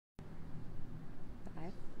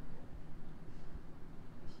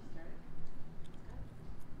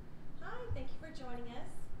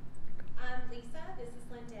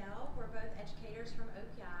educators from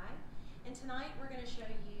OPI, and tonight we're going to show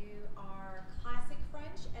you our classic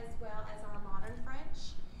French as well as our modern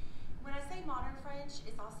French. When I say modern French,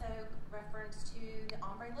 it's also reference to the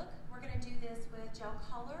ombre look. We're going to do this with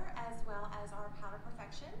GelColor as well as our powder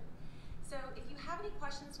perfection. So if you have any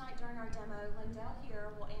questions tonight during our demo, Lindell here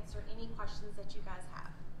will answer any questions that you guys have.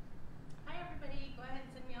 Hi everybody, go ahead and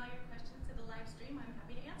send me all your questions to the live stream. I'm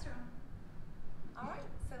happy to answer them. Alright,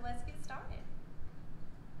 so let's get started.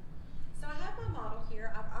 So I have my model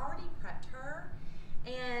here. I've already prepped her,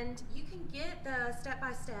 and you can get the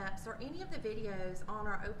step-by-steps or any of the videos on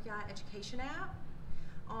our OPI Education app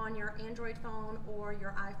on your Android phone or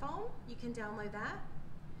your iPhone. You can download that.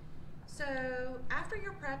 So after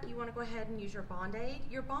you're prepped, you want to go ahead and use your Band-Aid.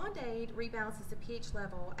 Your Band-Aid rebalances the pH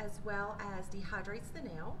level as well as dehydrates the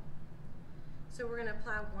nail. So we're going to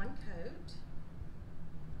apply one coat.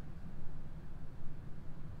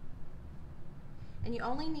 And you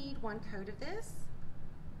only need one coat of this.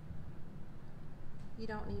 You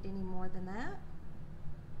don't need any more than that.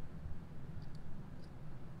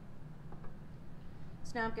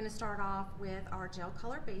 So now I'm going to start off with our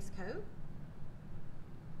GelColor base coat.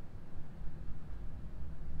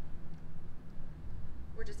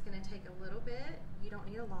 We're just going to take a little bit. You don't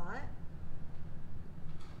need a lot.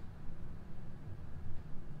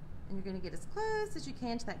 And you're going to get as close as you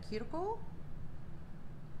can to that cuticle.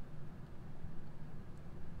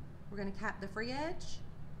 We're going to cap the free edge,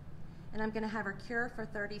 and I'm going to have her cure for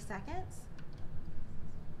 30 seconds.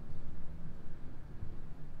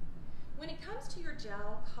 When it comes to your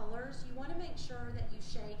gel colors, you want to make sure that you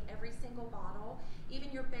shake every single bottle,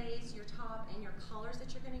 even your base, your top, and your colors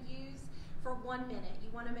that you're going to use for 1 minute. You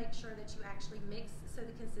want to make sure that you actually mix so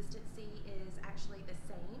the consistency is actually the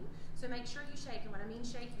same. So make sure you shake, and when I mean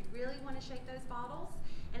shake, you really want to shake those bottles.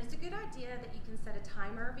 And it's a good idea that you can set a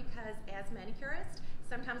timer, because as manicurists,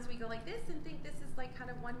 sometimes we go like this and think this is like kind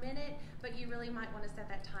of 1 minute, but you really might want to set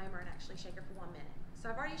that timer and actually shake it for 1 minute. So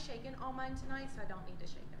I've already shaken all mine tonight, so I don't need to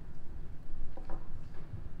shake them.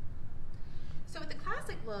 So with the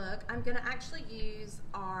classic look, I'm going to actually use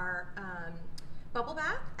our bubble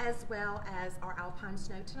bath as well as our alpine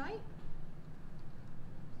snow tonight.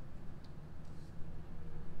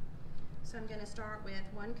 So I'm going to start with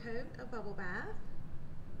one coat of bubble bath.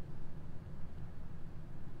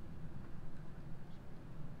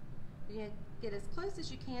 You're going to get as close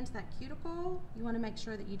as you can to that cuticle. You want to make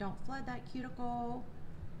sure that you don't flood that cuticle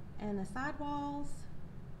and the sidewalls.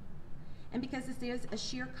 And because this is a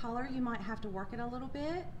sheer color, you might have to work it a little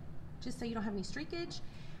bit just so you don't have any streakage.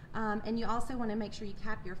 And you also want to make sure you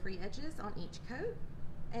cap your free edges on each coat.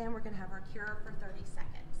 And we're going to have our cure for 30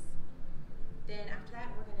 seconds. Then after that,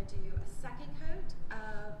 we're going to do a second coat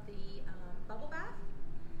of the bubble bath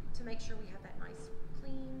to make sure we have that nice,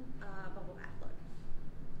 clean bubble bath look.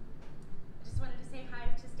 I just wanted to say hi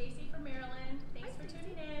to Stacy from Maryland. Thanks for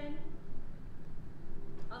tuning in.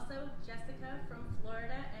 Also, Jessica from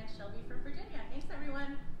Florida and Shelby from Virginia. Thanks,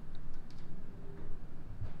 everyone.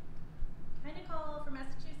 Hi, Nicole from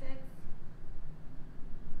Massachusetts.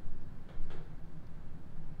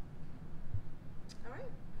 All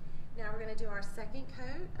right. Now we're going to do our second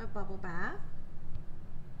coat of bubble bath.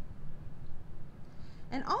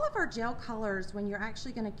 And all of our gel colors, when you're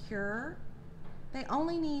actually going to cure, they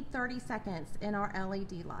only need 30 seconds in our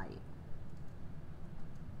LED light.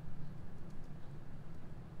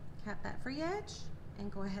 Cap that free edge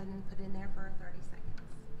and go ahead and put it in there for 30 seconds.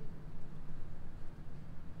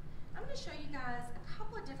 I'm going to show you guys a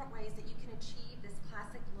couple of different ways that you can achieve this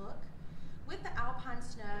classic look with the alpine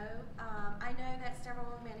snow. I know that several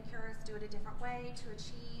manicurists do it a different way to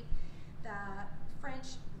achieve the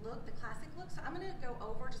French look, the classic look. So I'm going to go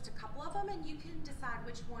over just a couple of them, and you can decide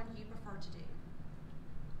which one you prefer to do.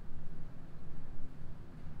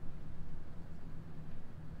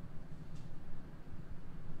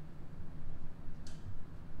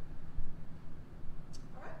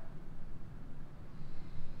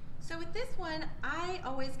 So with this one, I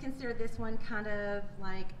always consider this one kind of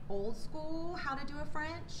like old school, how to do a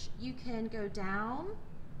French. You can go down,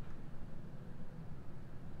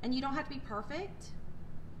 and you don't have to be perfect,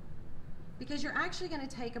 because you're actually going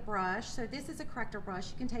to take a brush. So this is a corrector brush.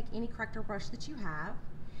 You can take any corrector brush that you have,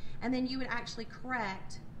 and then you would actually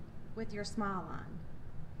correct with your smile line.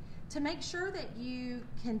 To make sure that you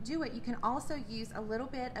can do it, you can also use a little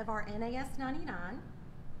bit of our NAS 99.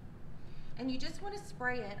 And you just want to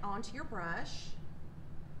spray it onto your brush.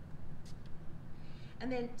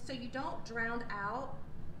 And then, so you don't drown out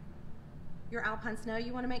your alpine snow,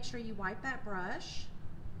 you want to make sure you wipe that brush.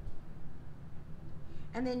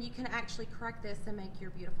 And then you can actually correct this and make your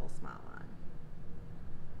beautiful smile line.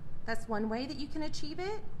 That's one way that you can achieve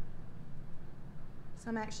it. So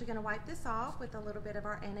I'm actually going to wipe this off with a little bit of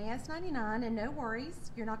our NAS 99, and no worries,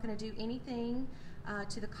 you're not going to do anything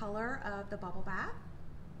to the color of the bubble bath.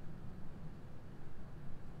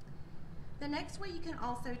 The next way you can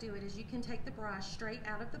also do it is you can take the brush straight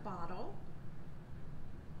out of the bottle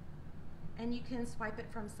and you can swipe it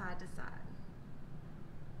from side to side.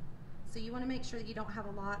 So you want to make sure that you don't have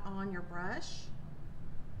a lot on your brush,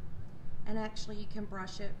 and actually you can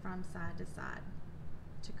brush it from side to side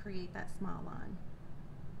to create that smile line.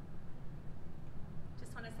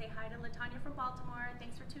 Just want to say hi to LaTanya from Baltimore.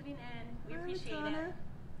 Thanks for tuning in. We Hi, appreciate LaTanya. it.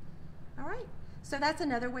 All right, so that's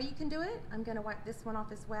another way you can do it. I'm going to wipe this one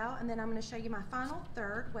off as well, and then I'm going to show you my final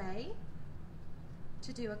third way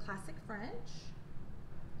to do a classic French.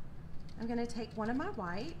 I'm going to take one of my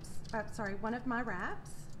one of my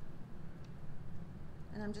wraps,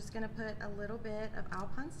 and I'm just going to put a little bit of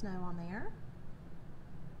Alpine Snow on there.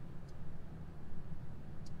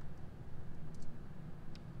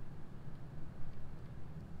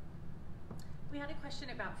 We had a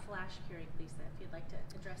question about flash curing, Lisa, if you'd like to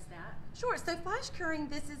address that. Sure, so flash curing,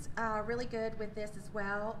 this is really good with this as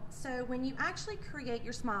well. So when you actually create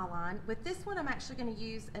your smile line, with this one I'm actually going to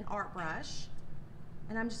use an art brush,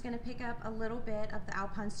 and I'm just going to pick up a little bit of the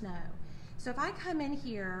Alpine Snow. So if I come in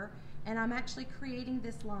here and I'm actually creating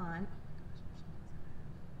this line,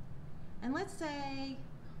 and let's say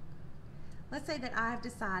that I've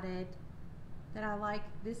decided that I like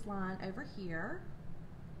this line over here,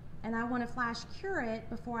 and I want to flash cure it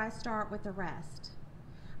before I start with the rest.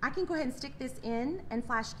 I can go ahead and stick this in and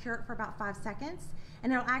flash cure it for about 5 seconds,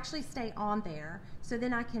 and it'll actually stay on there. So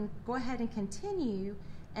then I can go ahead and continue,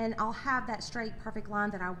 and I'll have that straight, perfect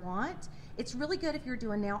line that I want. It's really good if you're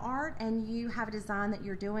doing nail art and you have a design that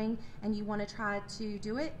you're doing and you want to try to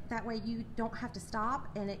do it. That way you don't have to stop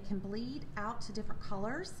and it can bleed out to different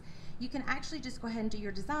colors. You can actually just go ahead and do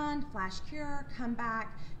your design, flash cure, come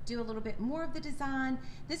back, do a little bit more of the design.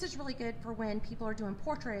 This is really good for when people are doing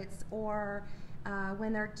portraits, or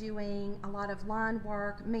when they're doing a lot of line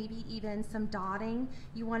work, maybe even some dotting.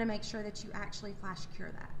 You want to make sure that you actually flash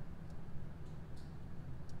cure that.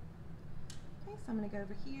 Okay, so I'm going to go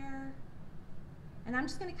over here, and I'm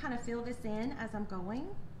just going to kind of fill this in as I'm going.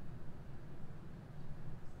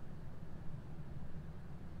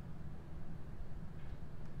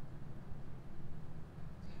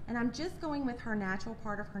 And I'm just going with her natural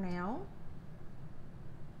part of her nail.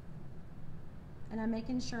 And I'm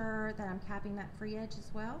making sure that I'm capping that free edge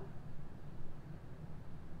as well.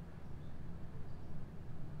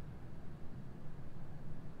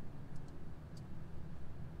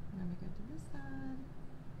 And I'm going to go to this side.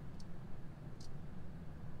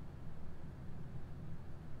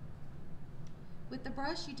 With the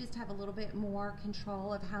brush, you just have a little bit more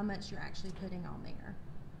control of how much you're actually putting on there.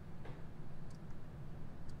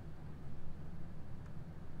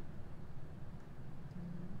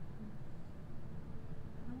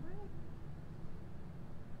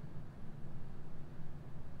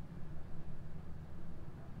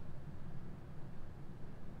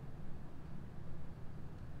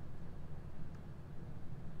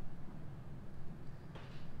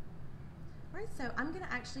 So I'm going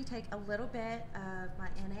to actually take a little bit of my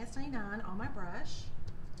NAS 99 on my brush,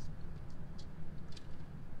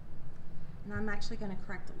 and I'm actually going to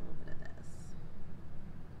correct a little bit of this.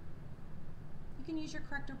 You can use your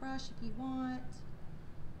corrector brush if you want.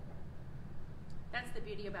 That's the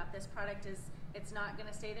beauty about this product, is it's not going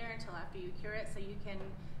to stay there until after you cure it, so you can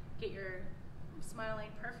get your smile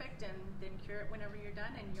line perfect and then cure it whenever you're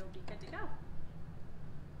done, and you'll be good to go.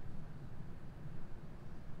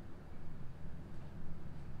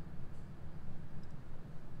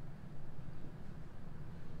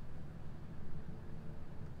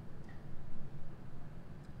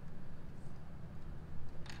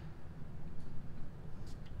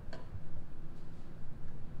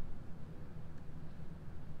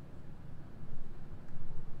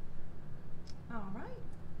 All right.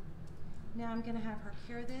 Now I'm going to have her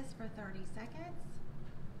cure this for 30 seconds.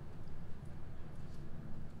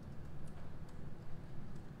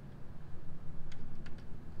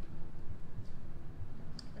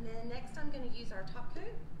 And then next I'm going to use our top coat.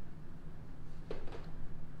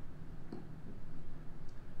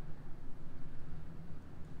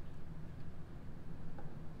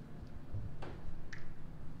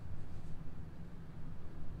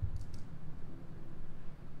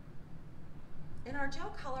 In our gel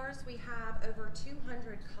colors, we have over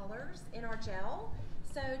 200 colors in our gel.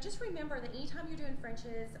 So just remember that anytime you're doing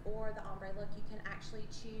Frenches or the ombre look, you can actually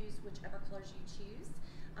choose whichever colors you choose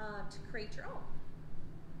to create your own.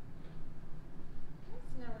 Okay,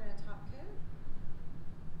 so now we're going to top coat.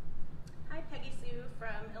 Hi, Peggy Sue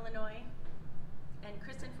from Illinois. and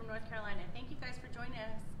Kristen from North Carolina. Thank you guys for joining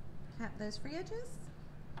us. Cap those free edges.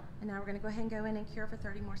 And now we're going to go ahead and go in and cure for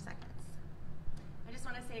 30 more seconds. I just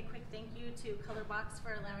want to say a quick thank you to Colorbox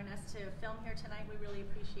for allowing us to film here tonight. We really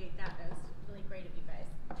appreciate that. That was really great of you guys.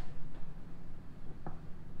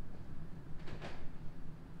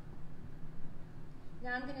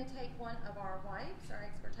 Now I'm going to take one of our wipes, our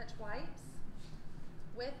Expert Touch wipes,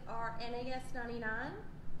 with our NAS 99,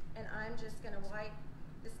 and I'm just going to wipe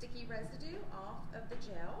the sticky residue off of the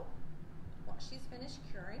gel while she's finished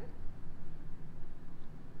curing.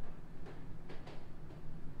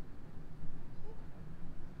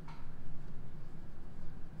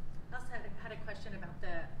 I also had a question about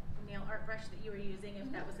the nail art brush that you were using,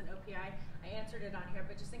 if that was an OPI. I answered it on here,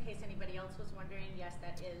 but just in case anybody else was wondering, yes,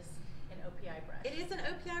 that is an OPI brush. It is an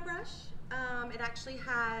OPI brush. It actually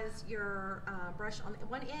has your brush on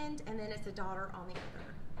one end, and then it's a daughter on the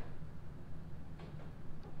other.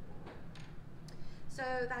 So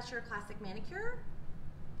that's your classic manicure.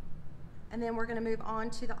 And then we're going to move on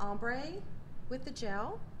to the ombre with the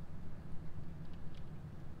gel.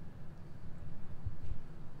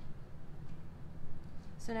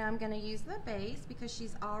 So now I'm going to use the base because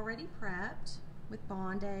she's already prepped with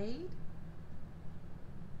Band-Aid.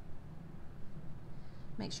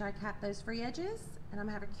 Make sure I cap those free edges, and I'm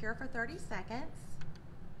going to have a cure for 30 seconds.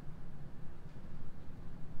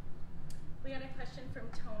 We got a question from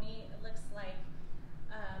Tony. It looks like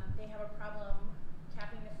they have a problem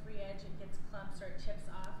capping the free edge. It gets clumps or it chips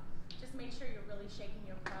off. Just make sure you're really shaking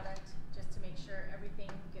your product just to make sure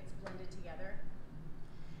everything gets blended together.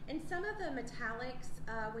 And some of the metallics,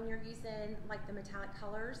 when you're using like the metallic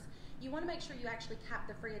colors, you want to make sure you actually cap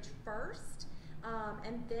the free edge first,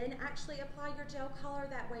 and then actually apply your gel color.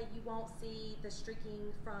 That way you won't see the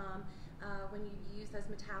streaking from when you use those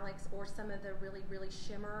metallics or some of the really, really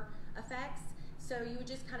shimmer effects. So you would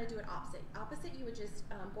just kind of do it opposite. Opposite, you would just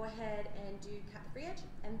go ahead and do cap the free edge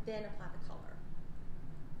and then apply the color.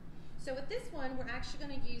 So with this one, we're actually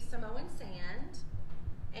going to use Samoan Sand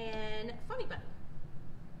and Funny Bunny.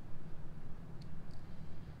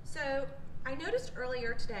 So I noticed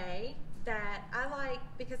earlier today that I like,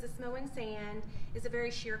 because the Samoan Sand is a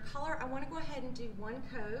very sheer color, I want to go ahead and do one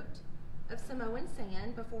coat of Samoan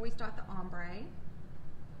Sand before we start the ombre.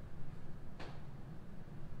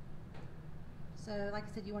 So like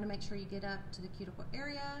I said, you want to make sure you get up to the cuticle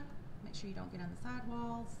area, make sure you don't get on the side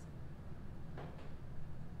walls,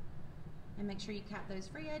 and make sure you cap those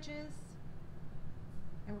free edges,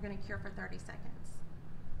 and we're going to cure for 30 seconds.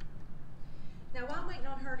 Now while I'm waiting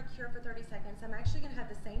on her to cure for 30 seconds, I'm actually going to have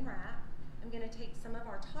the same wrap. I'm going to take some of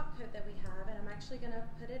our top coat that we have, and I'm actually going to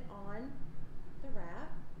put it on the wrap,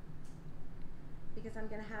 because I'm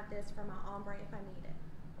going to have this for my ombre if I need it.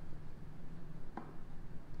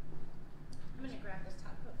 I'm going to grab this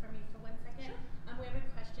top coat from you for 1 second. Sure. We have a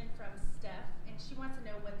question from Steph, and she wants to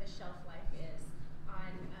know what the shelf life is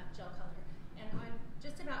on GelColor. And on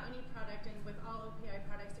just about any product, and with all OPI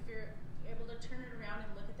products, if you're able to turn it around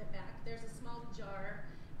and look at the back, there's a small jar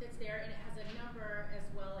that's there, and it has a number, as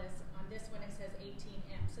well as on this one it says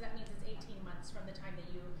 18M. So that means it's 18 months from the time that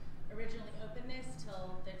you originally opened this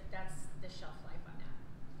till that's the shelf life on that.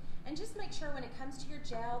 And just make sure when it comes to your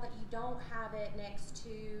gel that you don't have it next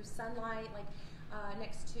to sunlight, like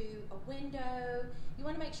next to a window. You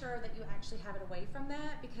want to make sure that you actually have it away from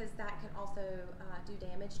that, because that can also do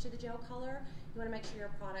damage to the gel color. You want to make sure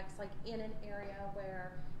your product's like in an area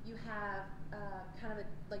where you have kind of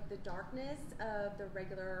like the darkness of the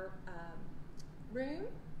regular room,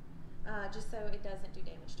 just so it doesn't do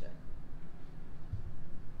damage to it.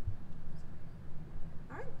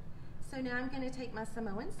 All right. So now I'm going to take my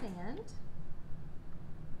Samoan Sand,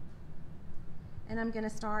 and I'm going to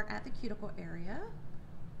start at the cuticle area,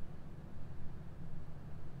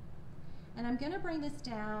 and I'm going to bring this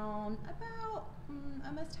down about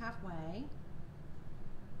almost halfway.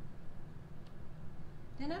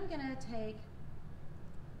 Then I'm going to take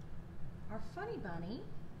our Funny Bunny,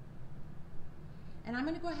 and I'm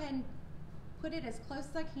going to go ahead and put it as close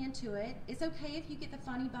as I can to it. It's okay if you get the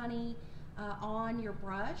Funny Bunny on your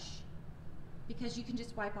brush, because you can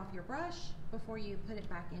just wipe off your brush before you put it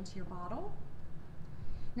back into your bottle.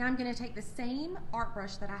 Now I'm going to take the same art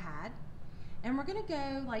brush that I had, and we're going to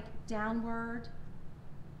go like downward,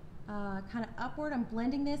 kind of upward. I'm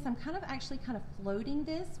blending this. I'm kind of actually kind of floating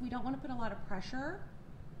this. We don't want to put a lot of pressure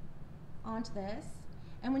onto this.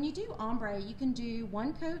 And when you do ombre, you can do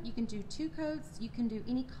one coat, you can do two coats, you can do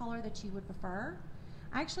any color that you would prefer.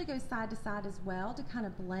 I actually go side to side as well to kind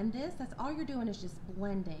of blend this. That's all you're doing, is just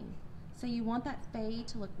blending. So you want that fade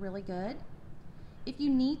to look really good. If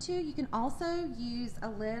you need to, you can also use a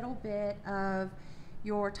little bit of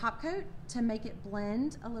your top coat to make it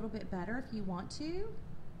blend a little bit better if you want to.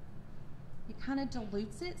 It kind of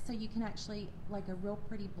dilutes it so you can actually like a real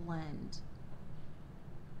pretty blend.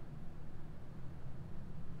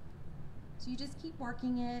 So you just keep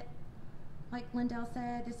working it. Like Lindell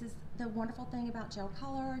said, this is the wonderful thing about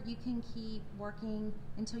GelColor. You can keep working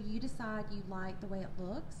until you decide you like the way it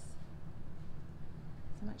looks.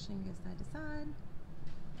 So I'm actually going to go side to side,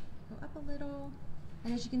 go up a little,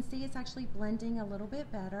 and as you can see, it's actually blending a little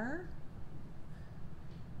bit better.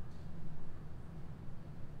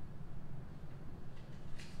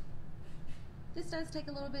 This does take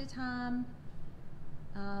a little bit of time,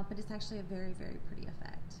 but it's actually a very, very pretty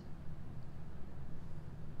effect.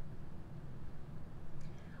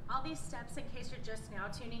 All these steps, in case you're just now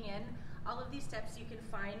tuning in, all of these steps you can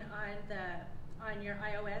find on your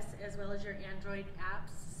iOS as well as your Android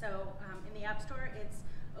apps. So in the App Store, it's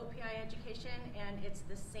OPI Education, and it's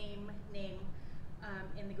the same name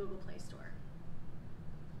in the Google Play Store.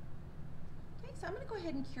 Okay, so I'm going to go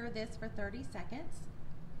ahead and cure this for 30 seconds.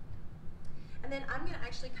 And then I'm going to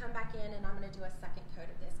actually come back in and I'm going to do a second coat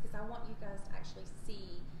of this because I want you guys to actually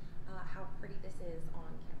see how pretty this is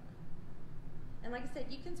on camera. And like I said,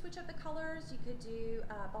 you can switch up the colors. You could do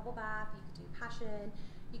bubble bath, you could do passion,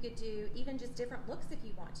 you could do even just different looks if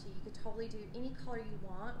you want to. You could totally do any color you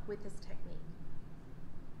want with this technique.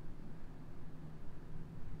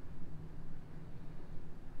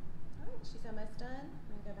 All right, she's almost done. I'm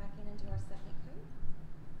going to go back in and do our second coat.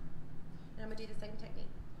 And I'm going to do the same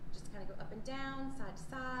technique. Just kind of go up and down, side to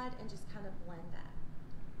side, and just kind of blend that.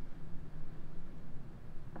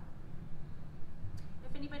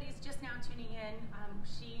 If anybody's just now tuning in,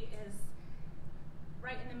 she is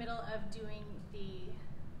right in the middle of doing the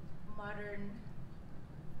modern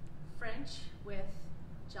French with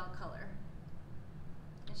GelColor.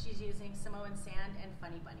 And she's using Samoan Sand and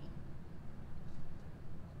Funny Bunny.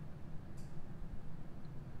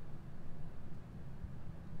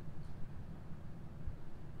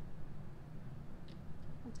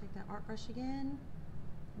 I'll take that art brush again,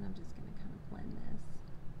 and I'm just going to kind of blend this.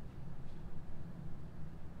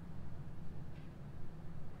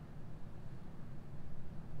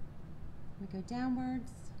 We go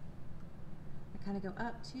downwards, I kind of go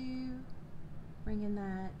up to, bring in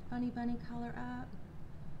that Funny Bunny color up,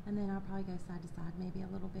 and then I'll probably go side to side maybe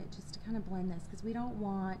a little bit just to kind of blend this because we don't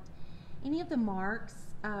want any of the marks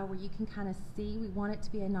where you can kind of see. We want it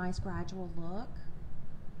to be a nice gradual look.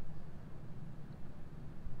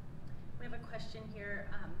 We have a question here.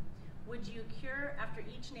 Would you cure after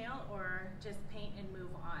each nail or just paint and move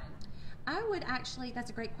on? I would actually,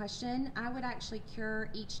 that's a great question. I would actually cure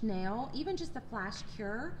each nail, even just a flash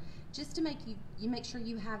cure, just to make you make sure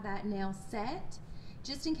you have that nail set.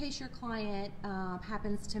 Just in case your client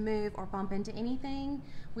happens to move or bump into anything,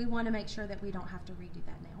 we want to make sure that we don't have to redo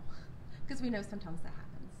that nail because we know sometimes that happens.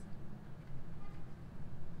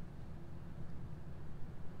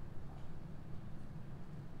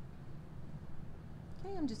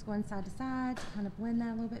 Okay, I'm just going side to side to kind of blend that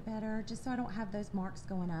a little bit better, just so I don't have those marks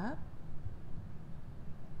going up.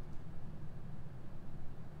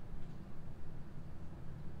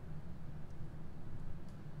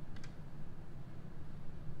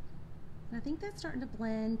 And I think that's starting to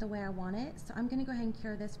blend the way I want it, so I'm going to go ahead and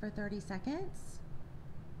cure this for 30 seconds.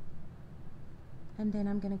 And then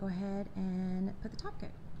I'm going to go ahead and put the top coat.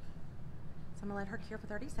 So I'm going to let her cure for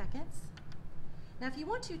 30 seconds. Now if you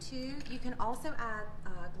want to too, you can also add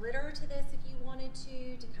glitter to this if you wanted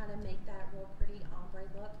to kind of make that real pretty ombre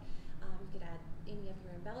look. You could add any of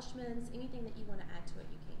your embellishments, anything that you want to add to it,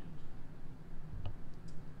 you can.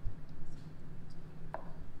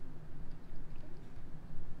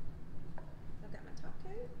 I've got my top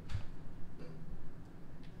coat.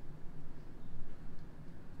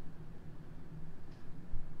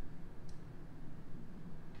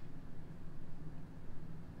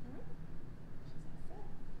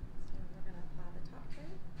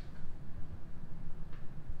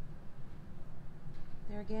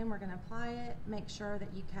 There again, we're going to apply it. Make sure that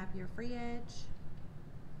you cap your free edge.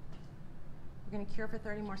 We're going to cure for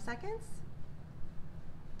 30 more seconds.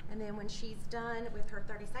 And then when she's done with her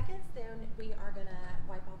 30 seconds, then we are going to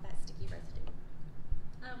wipe off that sticky residue.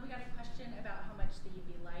 We got a question about how much the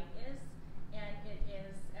UV light is, and it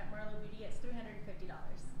is, at Marlo Beauty, it's $350.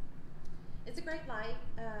 It's a great light.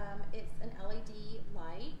 It's an LED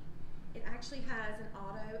light. It actually has an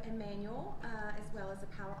auto and manual, as well as a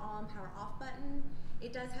power on, power off button.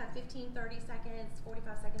 It does have 15, 30 seconds,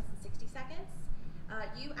 45 seconds, and 60 seconds.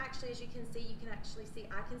 You actually, as you can see,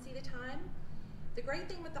 I can see the time. The great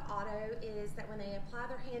thing with the auto is that when they apply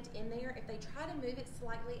their hand in there, if they try to move it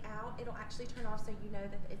slightly out, it'll actually turn off so you know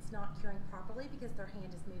that it's not curing properly because their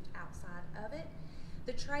hand is moved outside of it.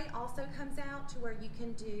 The tray also comes out to where you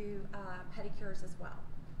can do pedicures as well.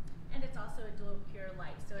 And it's also a dual pure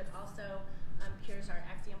light, so it also cures our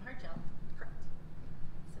Axiom hard gel. Correct.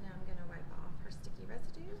 So now I'm going to wipe off her sticky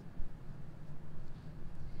residue.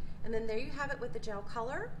 And then there you have it with the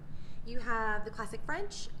GelColor. You have the classic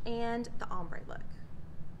French and the ombre look.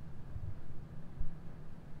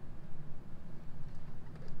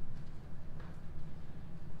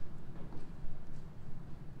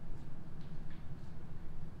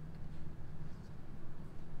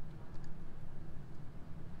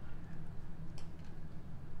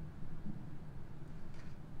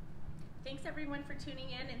 Thanks everyone for tuning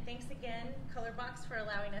in, and thanks again, Colorbox, for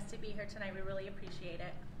allowing us to be here tonight. We really appreciate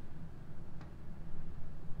it.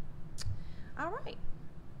 All right,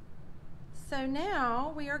 so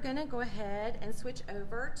now we are going to go ahead and switch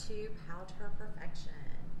over to Powder Perfection.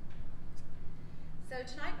 So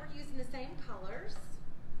tonight we're using the same colors.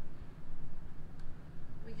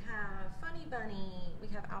 We have Funny Bunny, we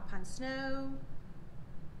have Alpine Snow,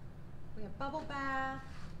 we have Bubble Bath,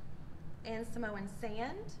 and Samoan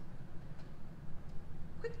Sand.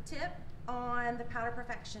 Quick tip on the Powder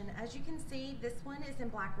Perfection. As you can see, this one is in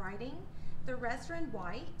black writing. The rest are in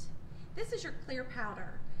white. This is your clear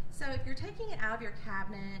powder. So if you're taking it out of your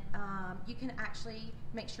cabinet, you can actually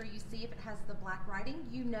make sure you see if it has the black writing.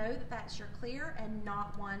 You know that that's your clear and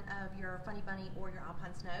not one of your Funny Bunny or your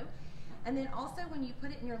Alpine Snow. And then also when you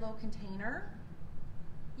put it in your little container,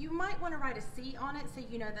 you might want to write a C on it so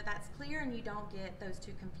you know that that's clear and you don't get those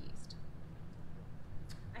two confused.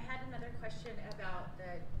 I had another question about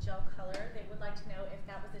the GelColor. They would like to know if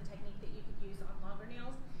that was a technique that you could use on longer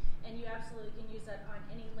nails, and you absolutely can use that on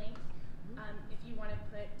any length. If you want to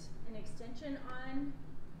put an extension on,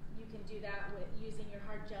 you can do that with using your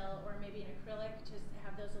hard gel or maybe an acrylic to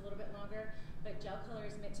have those a little bit longer. But GelColor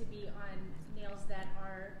is meant to be on nails that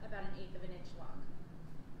are about 1/8 of an inch long.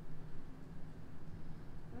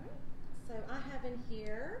 All right. So I have in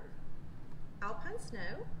here Alpine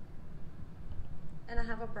Snow, and I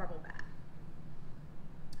have a Bubble Bath.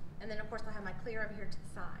 And then of course I have my clear over here to the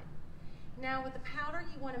side. Now with the powder,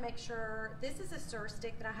 you want to make sure, this is a stir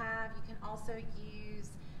stick that I have. You can also use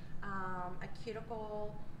a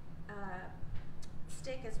cuticle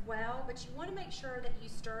stick as well, but you want to make sure that you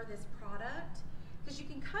stir this product because you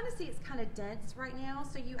can kind of see it's kind of dense right now,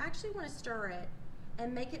 so you actually want to stir it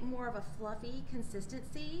and make it more of a fluffy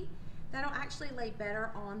consistency that'll actually lay better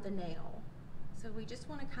on the nail. So we just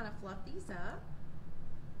want to kind of fluff these up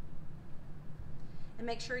and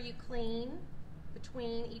make sure you clean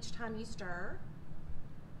between each time you stir.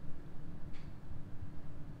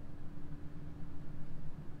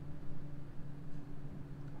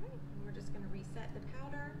 All right, and we're just going to reset the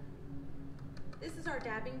powder. This is our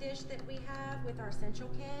dabbing dish that we have with our essential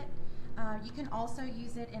kit. You can also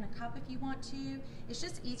use it in a cup if you want to. It's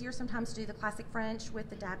just easier sometimes to do the classic French with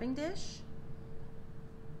the dabbing dish.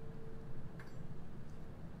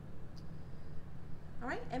 All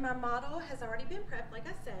right, and my model has already been prepped, like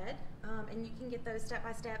I said, and you can get those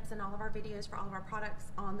step-by-steps in all of our videos for all of our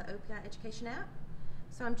products on the OPI Education app.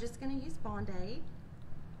 So I'm just going to use Band-Aid.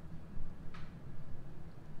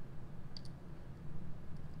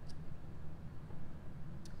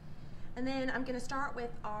 And then I'm going to start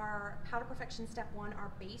with our Powder Perfection Step 1,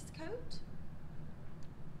 our base coat.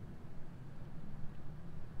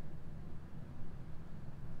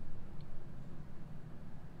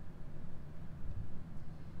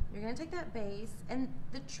 You're going to take that base, and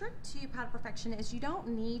the trick to Powder Perfection is you don't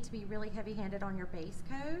need to be really heavy-handed on your base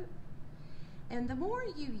coat. And the more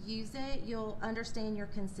you use it, you'll understand your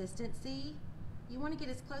consistency. You want to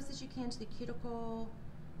get as close as you can to the cuticle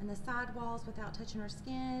and the side walls without touching her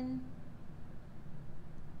skin.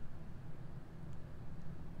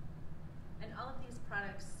 And all of these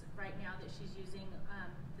products right now that she's using,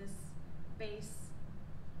 this base,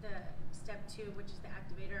 the Step 2, which is the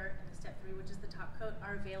activator, and the Step 3, which is the top coat,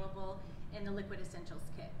 are available in the Liquid Essentials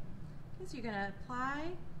kit. Okay, so you're going to apply,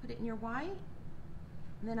 put it in your white,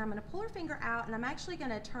 and then I'm going to pull her finger out, and I'm actually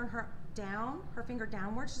going to turn her down, her finger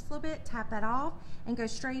downwards just a little bit, tap that off, and go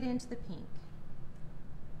straight into the pink.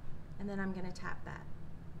 And then I'm going to tap that.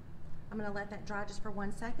 I'm going to let that dry just for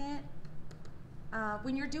 1 second.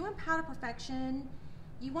 When you're doing Powder Perfection,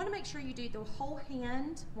 you want to make sure you do the whole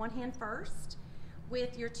hand, one hand first,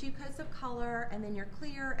 with your 2 coats of color, and then your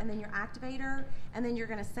clear, and then your activator, and then you're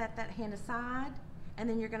going to set that hand aside, and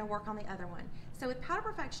then you're going to work on the other one. So with Powder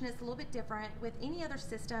Perfection, it's a little bit different. With any other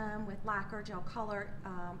system, with lacquer, GelColor,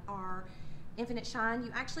 our Infinite Shine,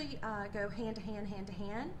 you actually go hand to hand, hand to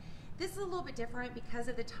hand. This is a little bit different because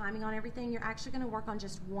of the timing on everything. You're actually going to work on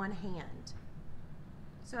just one hand.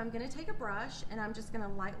 So I'm going to take a brush and I'm just going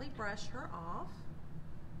to lightly brush her off.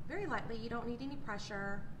 Very lightly, you don't need any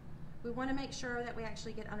pressure. We want to make sure that we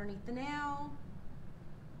actually get underneath the nail,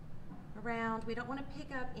 around. We don't want to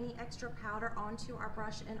pick up any extra powder onto our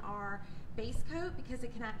brush and our base coat because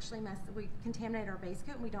it can actually contaminate our base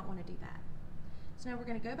coat, and we don't want to do that. So now we're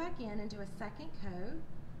going to go back in and do a second coat.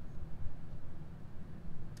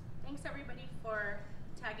 Thanks everybody for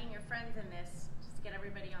tagging your friends in this. Just to get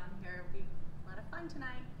everybody on here. It'll be a lot of fun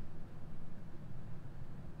tonight.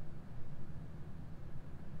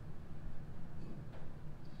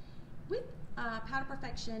 With Powder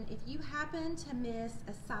Perfection, if you happen to miss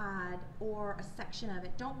a side or a section of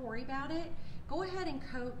it, don't worry about it. Go ahead and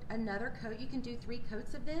coat another coat. You can do 3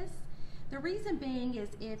 coats of this. The reason being is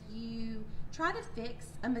if you try to fix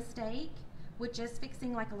a mistake with just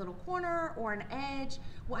fixing like a little corner or an edge,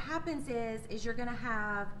 what happens is you're gonna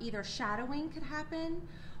have either shadowing could happen,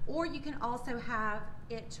 or you can also have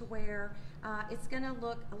it to where it's gonna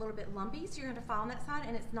look a little bit lumpy, so you're gonna file on that side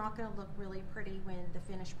and it's not gonna look really pretty when the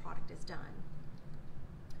finished product is done.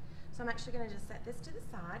 So I'm actually gonna just set this to the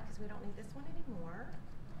side because we don't need this one anymore.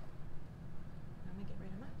 I'm gonna get rid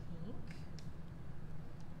of my pink.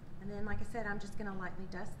 And then, like I said, I'm just gonna lightly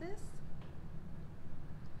dust this.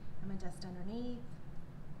 I'm gonna dust underneath.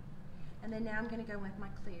 And then now I'm gonna go with my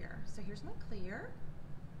clear. So here's my clear.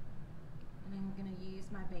 And then we're gonna use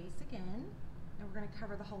my base again, and we're gonna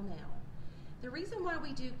cover the whole nail. The reason why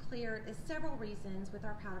we do clear is several reasons with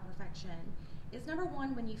our Powder Perfection. Is number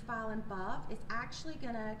one, when you file and buff, it's actually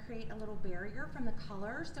gonna create a little barrier from the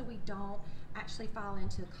color so we don't actually file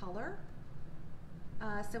into color.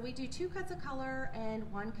 So we do 2 coats of color and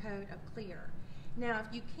 1 coat of clear. Now,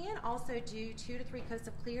 if you can also do 2 to 3 coats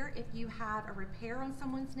of clear, if you have a repair on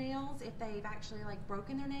someone's nails, if they've actually like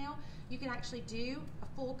broken their nail, you can actually do a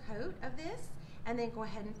full coat of this and then go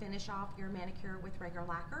ahead and finish off your manicure with regular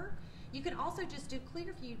lacquer. You can also just do clear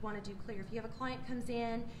if you want to do clear. If you have a client comes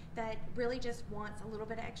in that really just wants a little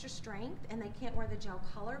bit of extra strength and they can't wear the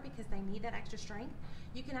GelColor because they need that extra strength,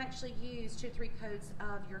 you can actually use 2 to 3 coats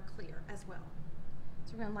of your clear as well.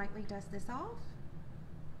 So we're going to lightly dust this off.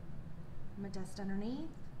 I'm going to dust underneath.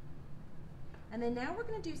 And then now we're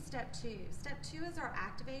going to do step 2. Step 2 is our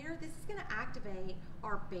activator. This is going to activate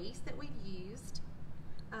our base that we've used.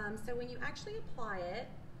 So when you actually apply it,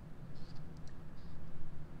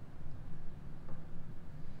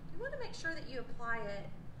 you want to make sure that you apply it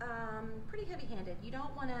pretty heavy-handed. You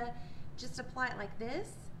don't want to just apply it like this.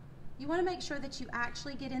 You want to make sure that you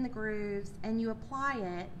actually get in the grooves and you apply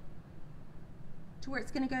it to where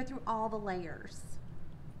it's going to go through all the layers.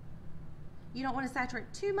 You don't want to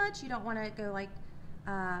saturate too much. You don't want to go like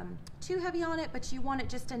too heavy on it, but you want it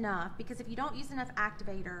just enough, because if you don't use enough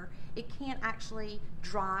activator, it can't actually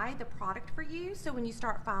dry the product for you. So when you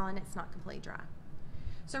start filing, it's not completely dry.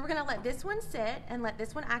 So we're going to let this one sit and let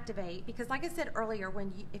this one activate, because like I said earlier,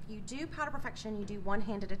 if you do Powder Perfection, you do 1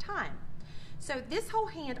 hand at a time. So this whole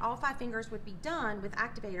hand, all 5 fingers would be done with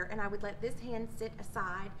activator, and I would let this hand sit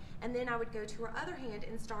aside, and then I would go to her other hand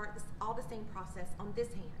and start all the same process on this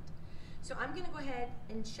hand. So I'm going to go ahead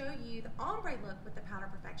and show you the ombre look with the Powder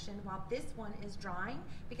Perfection while this one is drying,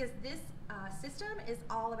 because this system is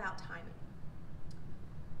all about timing.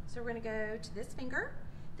 So we're going to go to this finger.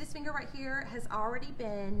 This finger right here has already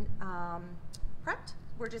been prepped.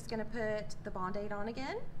 We're just going to put the Band-Aid on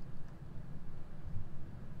again.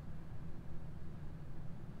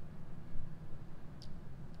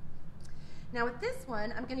 Now with this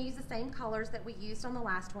one, I'm going to use the same colors that we used on the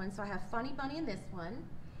last one. So I have Funny Bunny in this one,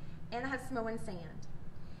 and I have Smoke and Sand.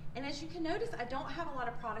 And as you can notice, I don't have a lot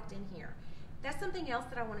of product in here. That's something else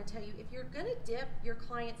that I want to tell you. If you're going to dip your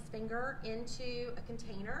client's finger into a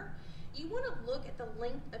container, you want to look at the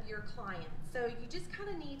length of your client. So you just kind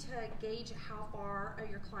of need to gauge how far are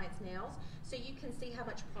your client's nails so you can see how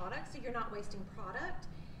much product, so you're not wasting product.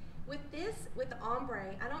 With the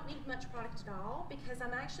ombre, I don't need much product at all because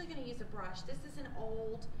I'm actually going to use a brush. This is an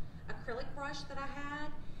old acrylic brush that I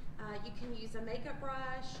had. You can use a makeup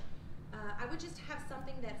brush. I would just have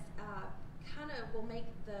something that's kind of will make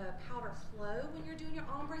the powder flow when you're doing your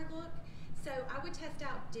ombre look. So I would test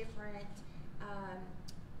out different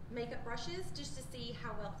makeup brushes just to see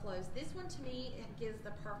how well it flows. This one to me, it gives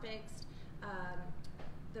the perfect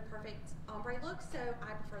ombre look, so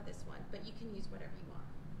I prefer this one, but you can use whatever you want.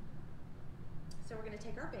 So we're going to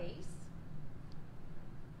take our base,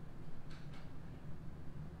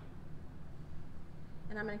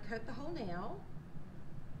 and I'm going to coat the whole nail.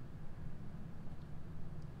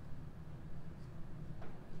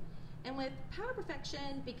 And with Powder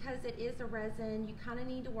Perfection, because it is a resin, you kind of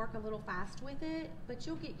need to work a little fast with it, but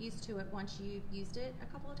you'll get used to it once you've used it a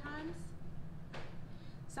couple of times.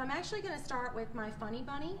 So I'm actually going to start with my Funny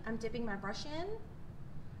Bunny. I'm dipping my brush in.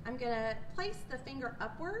 I'm going to place the finger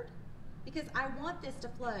upward because I want this to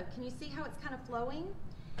flow. Can you see how it's kind of flowing?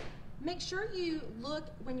 Make sure you look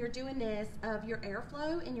when you're doing this of your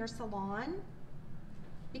airflow in your salon,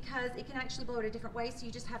 because it can actually blow it a different way, so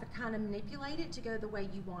you just have to kind of manipulate it to go the way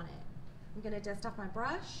you want it. I'm going to dust off my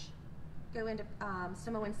brush, go into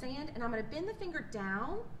Samoan sand, and I'm going to bend the finger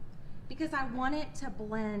down because I want it to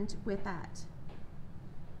blend with that.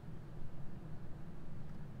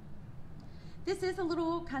 This is a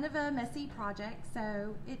little kind of a messy project,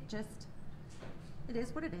 so it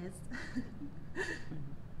is what it is.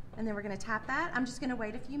 And then we're going to tap that. I'm just going to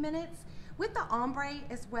wait a few minutes. With the ombre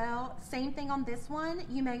as well, same thing on this one.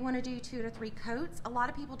 You may want to do 2 to 3 coats. A lot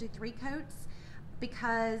of people do 3 coats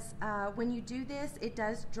because when you do this, it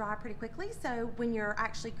does dry pretty quickly. So when you're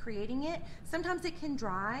actually creating it, sometimes it can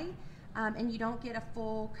dry and you don't get a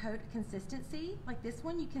full coat consistency. Like this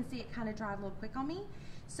one, you can see it kind of dried a little quick on me.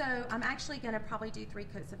 So I'm actually going to probably do 3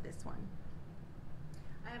 coats of this one.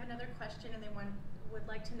 I have another question, and they would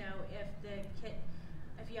like to know if the kit,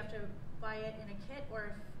 if you have to buy it in a kit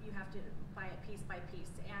or if you have to buy it piece by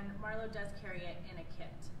piece. And Marlo does carry it in a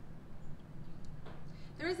kit.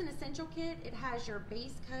 There is an essential kit. It has your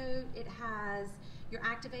base coat, it has your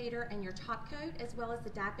activator and your top coat, as well as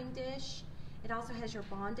the dapping dish. It also has your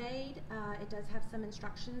Band-Aid. It does have some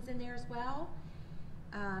instructions in there as well.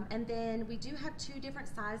 And then we do have 2 different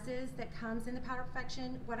sizes that comes in the Powder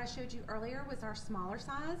Perfection. What I showed you earlier was our smaller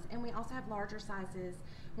size, and we also have larger sizes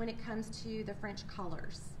when it comes to the French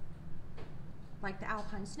colors, like the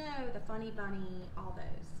Alpine Snow, the Funny Bunny, all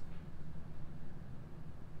those.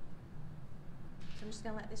 So I'm just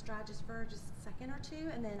gonna let this dry just for just a second or 2,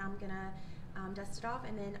 and then I'm gonna dust it off,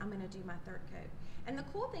 and then I'm gonna do my 3rd coat. And the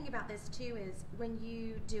cool thing about this too is when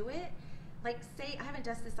you do it, like say, I haven't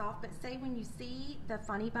dusted this off, but say when you see the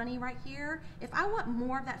Funny Bunny right here, if I want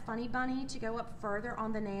more of that Funny Bunny to go up further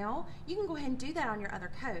on the nail, you can go ahead and do that on your other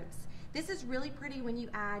coats. This is really pretty when you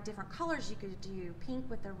add different colors. You could do pink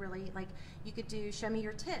with a really, like, you could do Show Me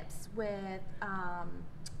Your Tips with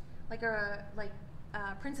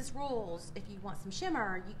Princess Rules if you want some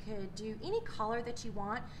shimmer. You could do any color that you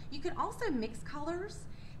want. You could also mix colors.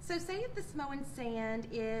 So say if the Samoan sand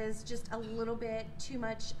is just a little bit too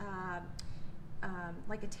much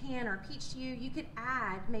like a tan or a peach to you, you could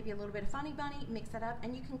add maybe a little bit of Funny Bunny, mix it up,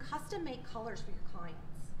 and you can custom make colors for your clients.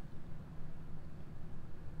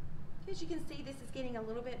 As you can see, this is getting a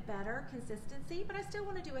little bit better consistency, but I still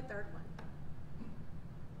want to do a 3rd one.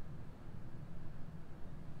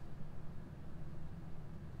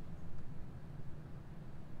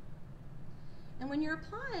 And when you're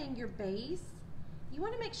applying your base, you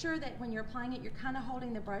want to make sure that when you're applying it, you're kind of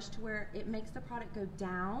holding the brush to where it makes the product go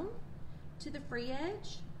down to the free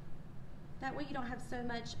edge. That way you don't have so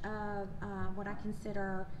much of what I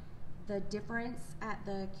consider the difference at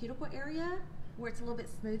the cuticle area, where it's a little bit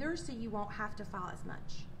smoother, so you won't have to file as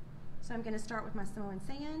much. So I'm going to start with my Samoan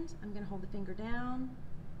sand. I'm going to hold the finger down.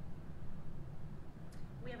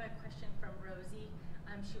 We have a question from Rosie.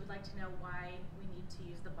 She would like to know why we need to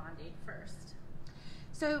use the Band-Aid first.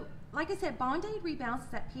 So, like I said, Band-Aid rebalances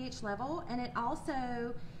that pH level, and it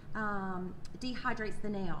also dehydrates the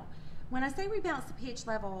nail. When I say rebalance the pH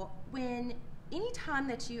level, any time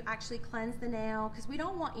that you actually cleanse the nail, because we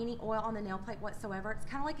don't want any oil on the nail plate whatsoever, it's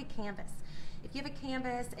kind of like a canvas. If you have a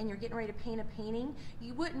canvas and you're getting ready to paint a painting,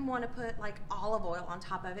 you wouldn't want to put like olive oil on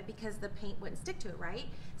top of it because the paint wouldn't stick to it, right?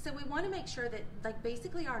 So we want to make sure that, like,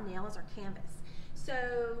 basically our nail is our canvas.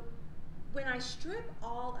 So when I strip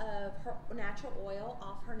all of her natural oil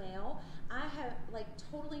off her nail, I have like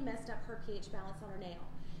totally messed up her pH balance on her nail.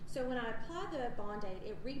 So when I apply the Band-Aid,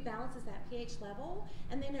 it rebalances that pH level,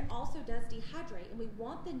 and then it also does dehydrate, and we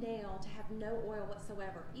want the nail to have no oil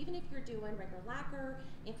whatsoever. Even if you're doing regular lacquer,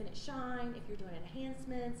 infinite shine, if you're doing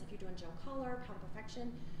enhancements, if you're doing GelColor, Powder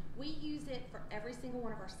Perfection, we use it for every single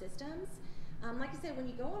one of our systems. Like I said, when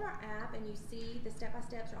you go on our app and you see the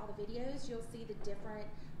step-by-steps or all the videos, you'll see the different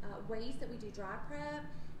ways that we do dry prep,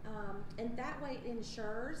 and that way it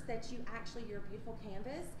ensures that your beautiful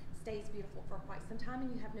canvas stays beautiful for quite some time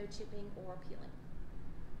and you have no chipping or peeling.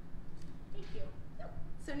 Thank you.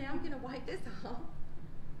 So now I'm going to wipe this off.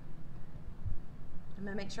 I'm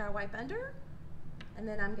going to make sure I wipe under, and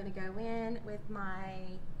then I'm going to go in with my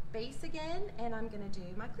base again, and I'm going to do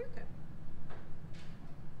my clear coat.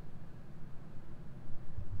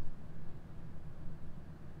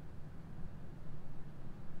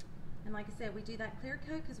 And And like I said, we do that clear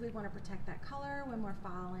coat because we want to protect that color when we're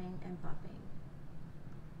filing and buffing.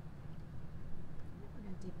 We're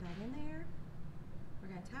going to dip that in there. We're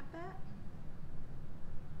going to tap that.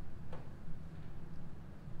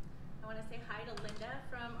 I want to say hi to Linda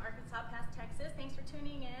from Arkansas Pass, Texas. Thanks for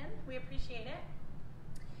tuning in. We appreciate it.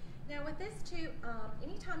 Now with this too,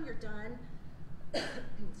 anytime you're done,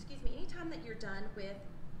 excuse me, anytime that you're done with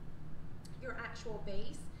your actual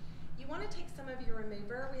base, you want to take some of your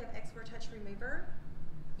remover. We have Expert Touch Remover.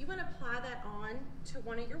 You want to apply that on to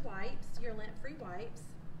one of your wipes, your lint-free wipes.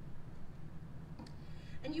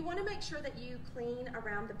 And you want to make sure that you clean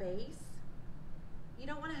around the base. You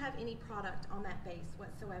don't want to have any product on that base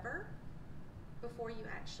whatsoever before you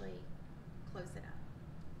actually close it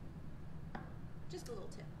up. Just a little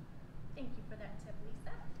tip. Thank you for that tip,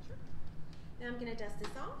 Lisa. Sure. Now I'm going to dust this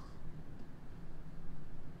off.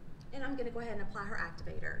 And I'm going to go ahead and apply her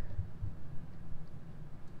activator.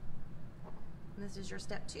 And this is your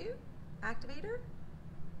step 2 activator.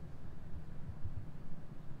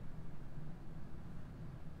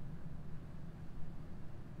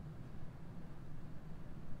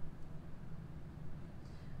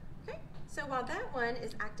 Okay, so while that one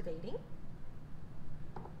is activating,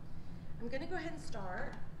 I'm going to go ahead and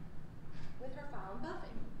start with her file and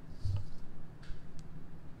buffing.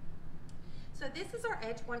 So this is our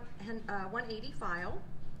Edge 180 file.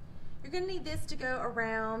 You're going to need this to go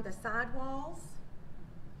around the side walls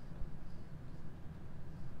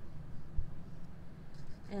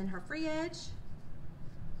and her free edge.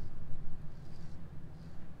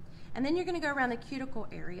 And then you're going to go around the cuticle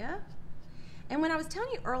area. And when I was telling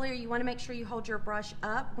you earlier, you want to make sure you hold your brush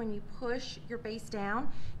up when you push your base down.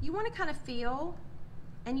 You want to kind of feel,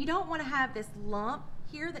 and you don't want to have this lump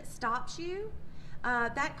here that stops you.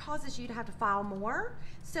 That causes you to have to file more.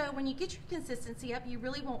 So when you get your consistency up, you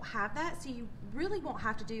really won't have that. So you really won't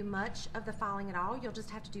have to do much of the filing at all. You'll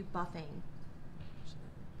just have to do buffing.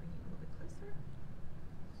 Bring it a little bit closer.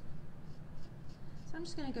 So I'm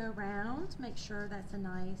just going to go around, make sure that's a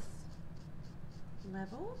nice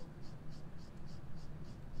level.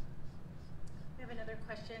 We have another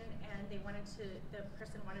question, and the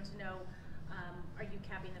person wanted to know, are you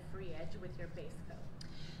capping the free edge with your base coat?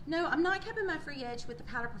 No, I'm not capping my free edge with the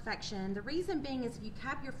Powder Perfection. The reason being is if you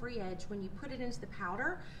cap your free edge when you put it into the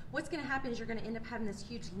powder, what's going to happen is you're going to end up having this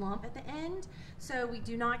huge lump at the end. So we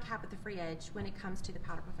do not cap at the free edge when it comes to the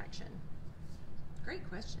Powder Perfection. Great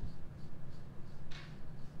question.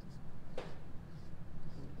 Okay,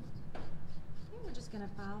 we're just going to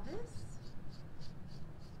file this.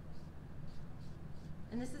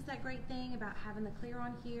 And this is that great thing about having the clear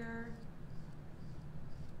on here.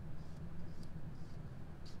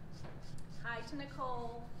 Hi to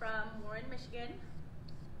Nicole from Warren, Michigan.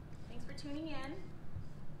 Thanks for tuning in.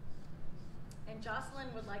 And Jocelyn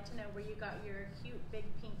would like to know where you got your cute big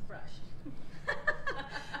pink brush.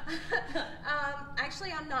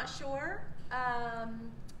 Actually, I'm not sure.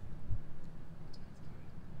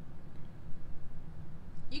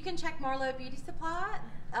 You can check Marlo Beauty Supply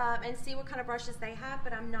and see what kind of brushes they have,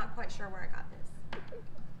 but I'm not quite sure where I got this.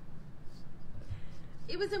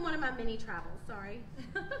 It was in one of my mini travels, sorry.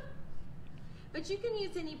 But you can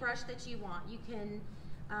use any brush that you want. You can,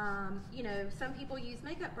 you know, some people use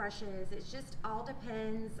makeup brushes. It just all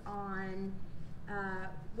depends on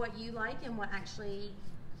what you like and what actually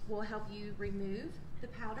will help you remove the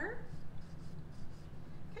powder.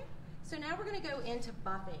 Okay, so now we're going to go into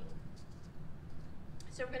buffing.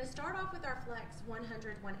 So we're going to start off with our Flex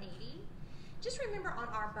 100, 180. Just remember on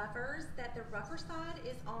our buffers that the rougher side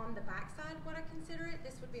is on the back side, what I consider it.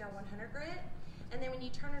 This would be our 100 grit. And then when you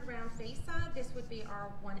turn it around face side, this would be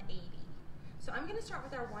our 180. So I'm going to start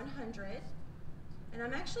with our 100, and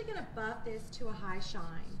I'm actually going to buff this to a high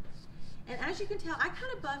shine. And as you can tell, I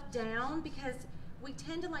kind of buff down because we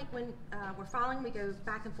tend to, like when we're filing, we go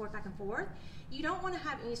back and forth, back and forth. You don't want to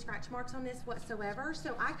have any scratch marks on this whatsoever,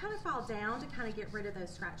 so I kind of file down to kind of get rid of those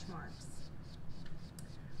scratch marks.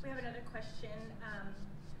 We have another question.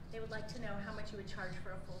 They would like to know how much you would charge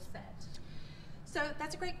for a full set. So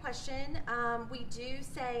that's a great question. We do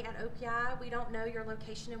say at OPI, we don't know your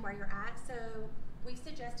location and where you're at, so we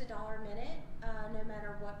suggest $1 a minute, no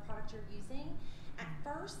matter what product you're using. At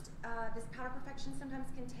first, this Powder Perfection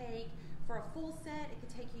sometimes can take, for a full set, it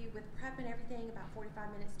could take you with prep and everything about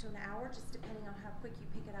 45 minutes to an hour, just depending on how quick you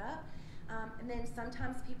pick it up. And then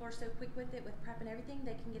sometimes people are so quick with it with prep and everything,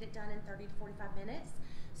 they can get it done in 30 to 45 minutes.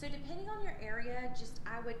 So depending on your area,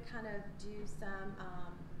 I would kind of do some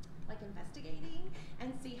like investigating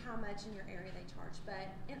and see how much in your area they charge. But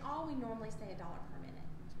in all, we normally say $1 per minute.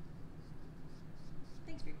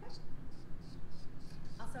 Thanks for your question.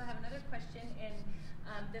 Also, I have another question, and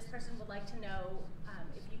This person would like to know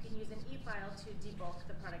if you can use an e-file to debulk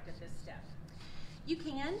the product at this step. You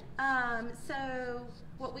can. So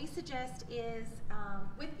what we suggest is,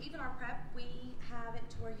 with even our prep, we have it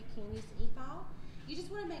to where you can use an e-file. You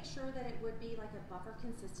just want to make sure that it would be like a buffer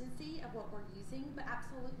consistency of what we're using, but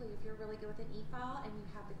absolutely, if you're really good with an e-file and you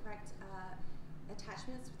have the correct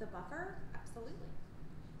attachments with the buffer, absolutely.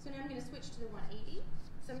 So now I'm going to switch to the 180.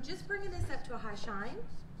 So I'm just bringing this up to a high shine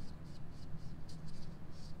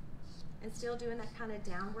and still doing that kind of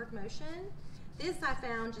downward motion. This I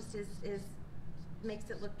found just makes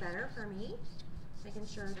it look better for me, making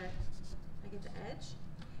sure that I get the edge.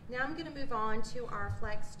 Now I'm going to move on to our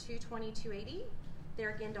Flex 220, 280.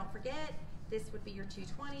 There again, don't forget, this would be your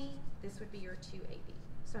 220, this would be your 280.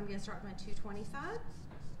 So I'm going to start with my 220 side.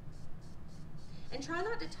 And try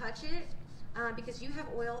not to touch it because you have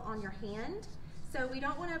oil on your hand. So we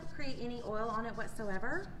don't want to create any oil on it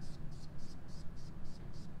whatsoever.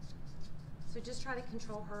 So just try to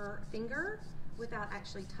control her finger without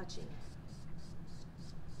actually touching it.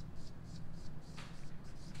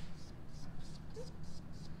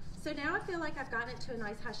 So now I feel like I've gotten it to a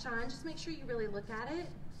nice high shine. Just make sure you really look at it.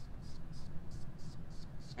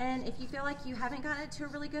 And if you feel like you haven't gotten it to a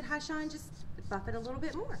really good high shine, just buff it a little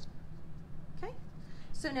bit more. Okay?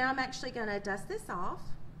 So now I'm actually going to dust this off.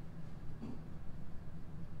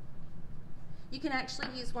 You can actually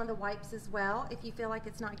use one of the wipes as well if you feel like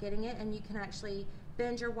it's not getting it, and you can actually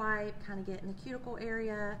bend your wipe, kind of get in the cuticle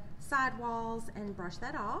area, side walls, and brush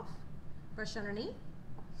that off. Brush underneath.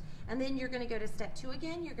 And then you're going to go to step 2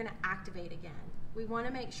 again. You're going to activate again. We want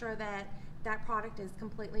to make sure that that product is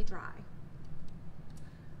completely dry.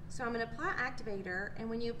 So I'm going to apply activator, and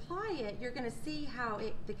when you apply it, you're going to see how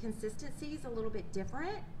the consistency is a little bit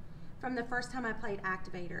different from the first time I applied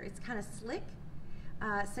activator. It's kind of slick,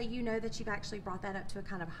 so you know that you've actually brought that up to a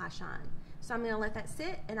kind of high shine. So I'm going to let that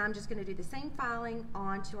sit, and I'm just going to do the same filing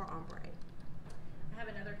onto our ombre. I have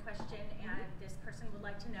another question, and this person would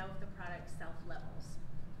like to know if the product self-levels.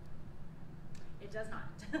 It does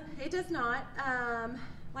not. It does not.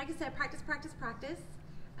 Like I said, practice, practice, practice.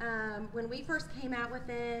 When we first came out with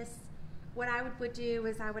this, what I would do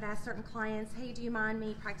is I would ask certain clients, hey, do you mind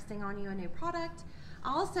me practicing on you a new product?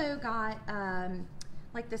 I also got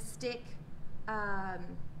like the stick,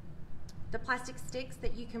 the plastic sticks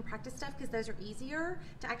that you can practice stuff, because those are easier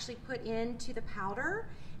to actually put into the powder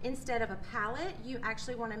instead of a palette. You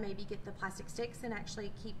actually want to maybe get the plastic sticks and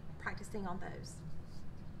actually keep practicing on those.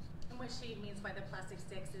 And what she means by the plastic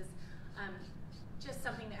sticks is just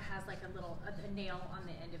something that has like a little a nail on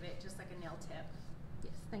the end of it, just like a nail tip.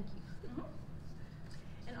 Yes, thank you.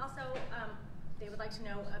 And also, they would like to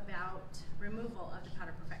know about removal of the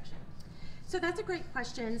powder perfection. So that's a great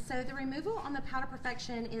question. So the removal on the powder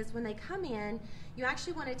perfection is when they come in, you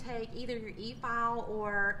actually want to take either your E-file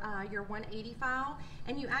or your 180 file,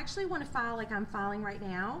 and you actually want to file like I'm filing right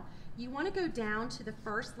now. You want to go down to the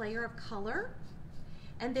first layer of color,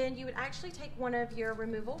 and then you would actually take one of your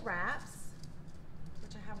removal wraps,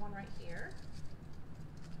 which I have one right here.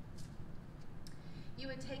 You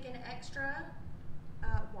would take an extra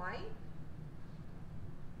wipe.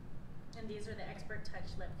 And these are the Expert Touch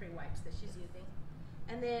lip-free wipes that she's using.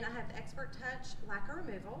 And then I have the Expert Touch lacquer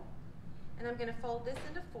removal. And I'm going to fold this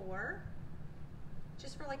into 4,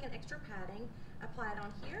 just for like an extra padding. Apply it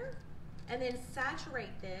on here. And then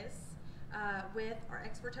saturate this with our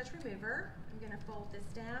Expert Touch remover. I'm going to fold this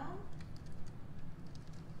down.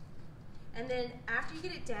 And then after you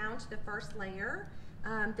get it down to the first layer,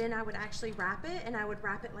 then I would actually wrap it, and I would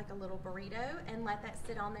wrap it like a little burrito and let that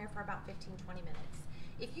sit on there for about 15-20 minutes.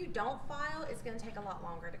 If you don't file, it's going to take a lot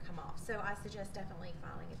longer to come off, so I suggest definitely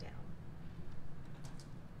filing it down.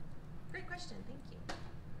 Great question, thank you.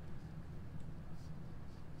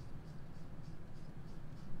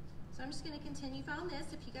 So I'm just going to continue filing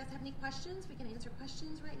this. If you guys have any questions, we can answer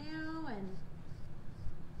questions right now, and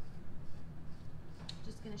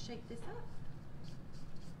just going to shake this up.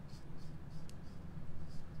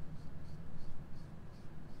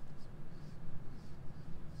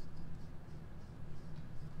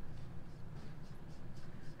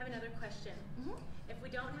 I have another question. If we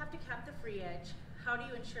don't have to cap the free edge, how do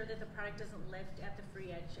you ensure that the product doesn't lift at the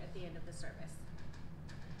free edge at the end of the service?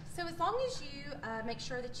 So as long as you make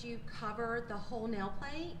sure that you cover the whole nail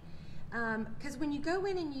plate, because when you go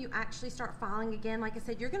in and you actually start filing again, like I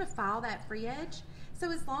said, you're going to file that free edge.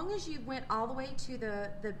 So as long as you went all the way to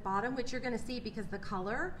the bottom, which you're going to see because of the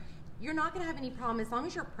color, you're not going to have any problem. As long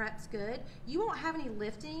as your prep's good, you won't have any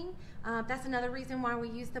lifting. That's another reason why we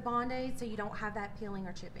use the Band-Aid, so you don't have that peeling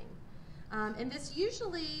or chipping. And this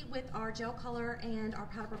usually, with our GelColor and our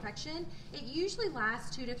Powder Perfection, it usually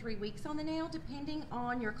lasts 2 to 3 weeks on the nail, depending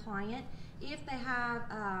on your client. If they have,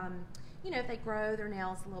 you know, if they grow their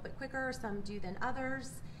nails a little bit quicker, some do than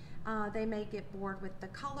others. They may get bored with the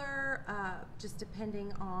color, just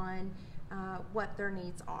depending on what their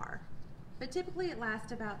needs are. But typically it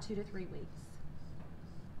lasts about 2 to 3 weeks.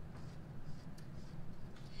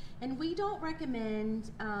 And we don't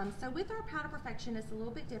recommend, so with our Powder Perfection, it's a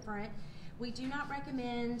little bit different. We do not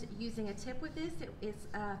recommend using a tip with this. It's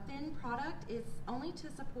a thin product. It's only to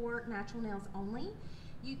support natural nails only.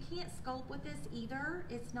 You can't sculpt with this either.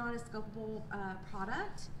 It's not a sculptable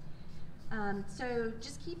product. So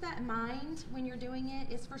just keep that in mind when you're doing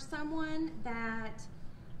it. It's for someone that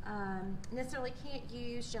necessarily can't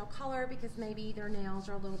use GelColor because maybe their nails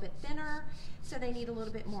are a little bit thinner, so they need a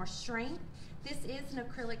little bit more strength. This is an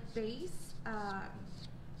acrylic base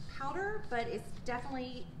powder, but it's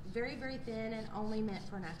definitely very, very thin and only meant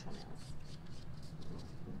for natural nails.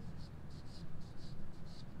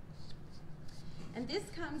 And this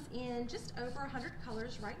comes in just over 100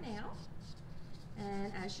 colors right now.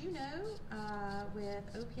 And as you know, with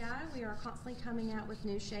OPI, we are constantly coming out with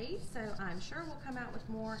new shades, so I'm sure we'll come out with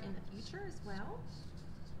more in the future as well.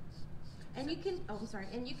 And you can,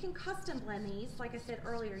 and you can custom blend these. Like I said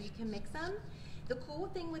earlier, you can mix them. The cool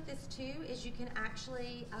thing with this too is you can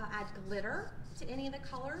actually add glitter to any of the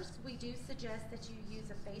colors. We do suggest that you use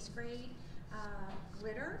a face grade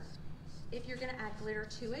glitter if you're going to add glitter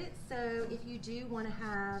to it. So if you do want to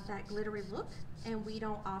have that glittery look and we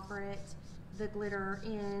don't offer it the glitter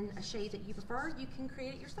in a shade that you prefer, you can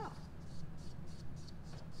create it yourself.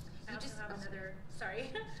 I also have another,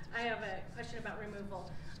 sorry, I have a question about removal.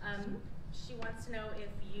 She wants to know if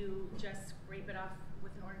you just scrape it off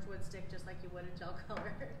with an orange wood stick just like you would a GelColor.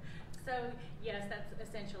 So yes, that's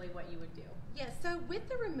essentially what you would do. Yes, so with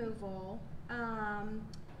the removal,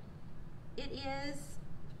 it is,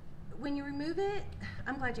 when you remove it,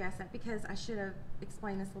 I'm glad you asked that because I should have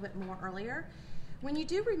explained this a little bit more earlier. When you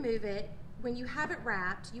do remove it, when you have it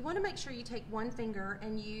wrapped, you want to make sure you take one finger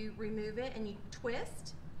and you remove it and you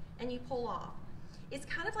twist and you pull off. It's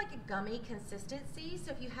kind of like a gummy consistency,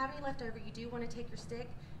 so if you have any left over, you do want to take your stick,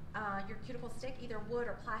 your cuticle stick, either wood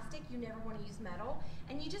or plastic. You never want to use metal,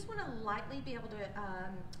 and you just want to lightly be able to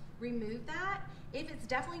remove that. If it's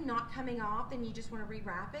definitely not coming off, then you just want to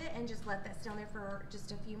rewrap it and just let that stay on there for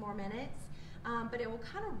just a few more minutes. But it will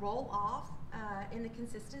kind of roll off in the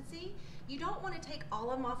consistency. You don't want to take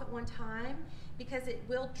all of them off at one time because it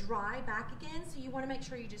will dry back again, so you want to make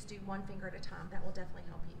sure you just do one finger at a time. That will definitely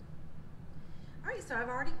help you. All right, so I've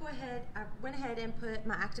already went ahead and put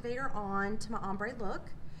my activator on to my ombre look.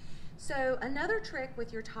 So another trick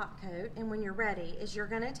with your top coat, and when you're ready, is you're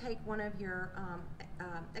going to take one of your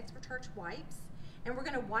Expert Church wipes, and we're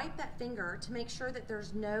going to wipe that finger to make sure that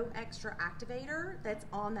there's no extra activator that's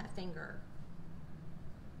on that finger.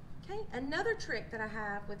 Okay, another trick that I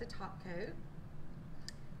have with the top coat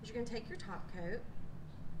is you're going to take your top coat,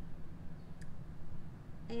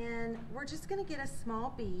 and we're just going to get a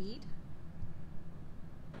small bead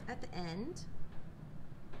at the end.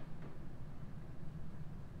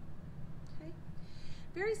 Okay,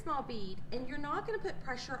 very small bead, and you're not going to put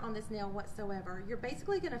pressure on this nail whatsoever. You're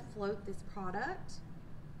basically going to float this product,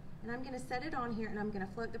 and I'm going to set it on here and I'm going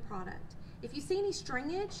to float the product. If you see any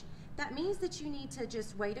stringage, that means that you need to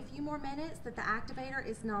just wait a few more minutes, that the activator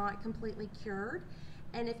is not completely cured.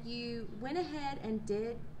 And if you went ahead and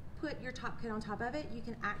did put your top coat on top of it, you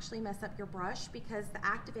can actually mess up your brush because the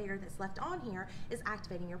activator that's left on here is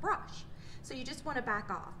activating your brush. So you just want to back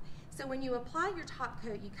off. So when you apply your top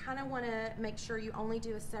coat, you kind of want to make sure you only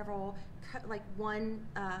do like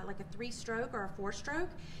a 3-stroke or a 4-stroke.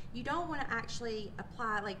 You don't want to actually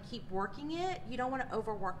apply, keep working it. You don't want to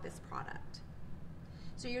overwork this product.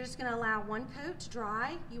 So you're just going to allow one coat to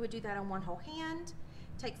dry. You would do that on one whole hand.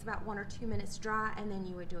 It takes about 1 or 2 minutes to dry, and then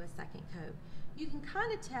you would do a second coat. You can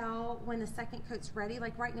kind of tell when the second coat's ready.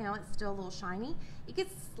 Like right now, it's still a little shiny. It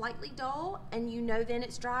gets slightly dull, and you know then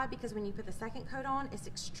it's dry because when you put the second coat on, it's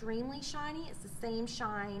extremely shiny. It's the same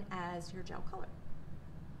shine as your GelColor.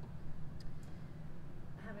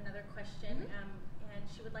 I have another question, and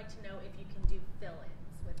she would like to know if you can do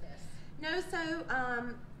fill-ins with this. No, so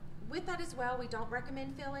with that as well, we don't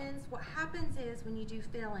recommend fill-ins. What happens is when you do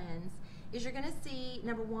fill-ins is you're gonna see,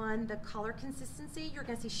 number one, the color consistency. You're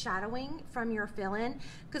gonna see shadowing from your fill-in.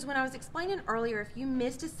 Because when I was explaining earlier, if you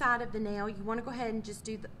missed a side of the nail, you wanna go ahead and just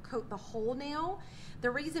coat the whole nail. The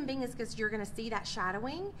reason being is because you're gonna see that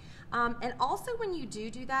shadowing. And also when you do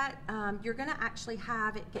that, you're gonna actually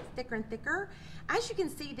have it get thicker and thicker. As you can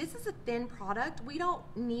see, this is a thin product. We don't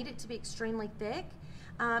need it to be extremely thick.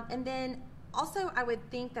 And then also, I would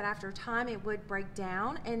think that after time it would break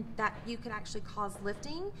down and that you could actually cause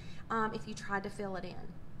lifting if you tried to fill it in.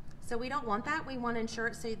 So we don't want that. We want to ensure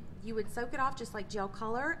it so you would soak it off just like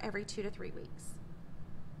GelColor every 2 to 3 weeks.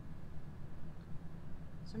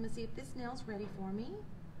 So I'm going to see if this nail's ready for me.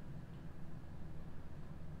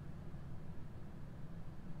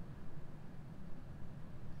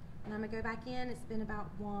 And I'm going to go back in. It's been about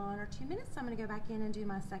 1 or 2 minutes. So I'm going to go back in and do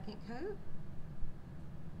my second coat.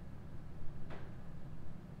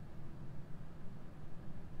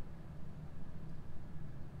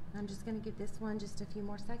 I'm just going to give this one just a few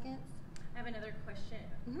more seconds. I have another question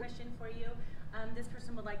for you. This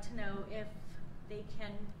person would like to know if they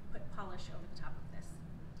can put polish over the top of this.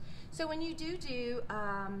 So when you do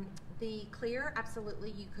the clear,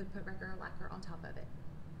 absolutely you could put regular lacquer on top of it,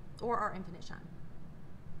 or our Infinite Shine.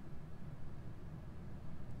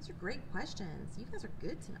 These are great questions. You guys are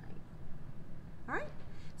good tonight. All right,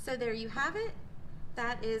 so there you have it.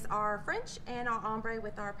 That is our French and our ombre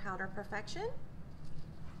with our powder perfection.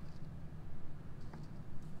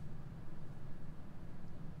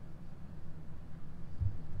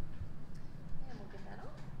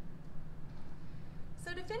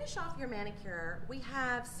 So to finish off your manicure, we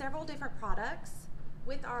have several different products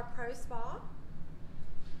with our ProSpa.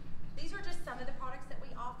 These are just some of the products that we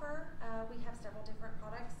offer. We have several different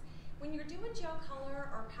products. When you're doing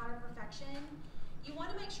GelColor or powder perfection, you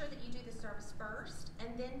want to make sure that you do the service first and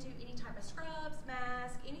then do any type of scrubs,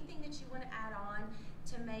 mask, anything that you want to add on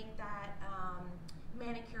to make that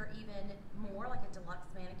manicure even more like a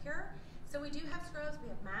deluxe manicure. So we do have scrubs, we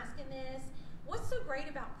have mask in this. What's so great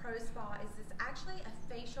about ProSpa is it's actually a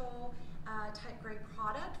facial type grade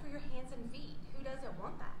product for your hands and feet. Who doesn't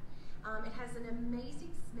want that? It has an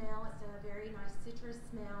amazing smell. It's a very nice citrus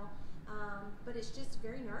smell, but it's just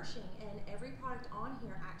very nourishing. And every product on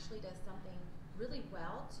here actually does something really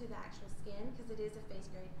well to the actual skin because it is a face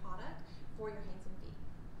grade product for your hands and feet.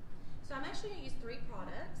 So I'm actually going to use 4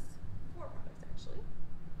 products actually.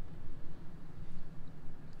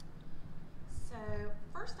 So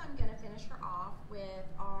first I'm going to finish her off with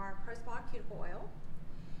our ProSpa Cuticle Oil.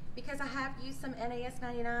 Because I have used some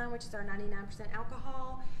NAS99, which is our 99%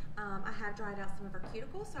 alcohol, I have dried out some of her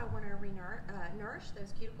cuticles, so I want to nourish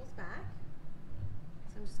those cuticles back.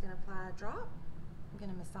 So I'm just going to apply a drop. I'm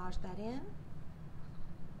going to massage that in.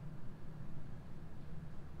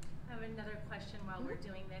 I have another question while we're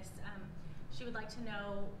doing this. She would like to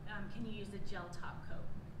know, can you use a gel top coat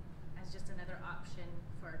as just another option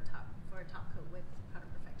for a top coat with powder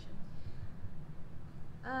perfection?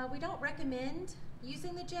 We don't recommend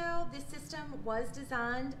using the gel. This system was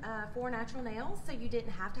designed for natural nails, so you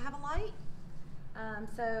didn't have to have a light.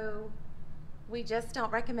 So we just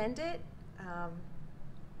don't recommend it.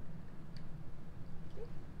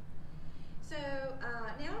 So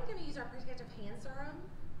now I'm going to use our protective hand serum.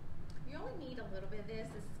 You only need a little bit of this.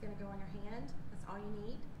 This is going to go on your hand. That's all you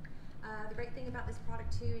need. The great thing about this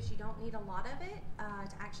product too is you don't need a lot of it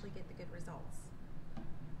to actually get the good results.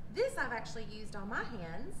 This I've actually used on my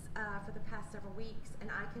hands for the past several weeks,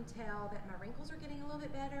 and I can tell that my wrinkles are getting a little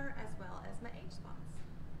bit better as well as my age spots.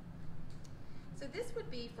 So this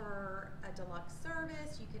would be for a deluxe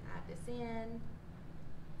service. You could add this in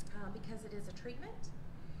because it is a treatment.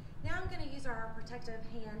 Now I'm going to use our protective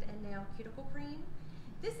hand and nail cuticle cream.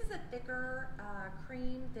 This is a thicker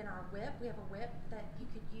cream than our whip. We have a whip that you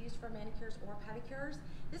could use for manicures or pedicures.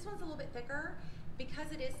 This one's a little bit thicker.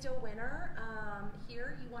 Because it is still winter,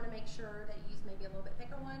 here you want to make sure that you use maybe a little bit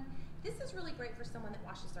thicker one. This is really great for someone that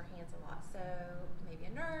washes their hands a lot. So maybe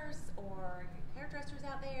a nurse or hairdressers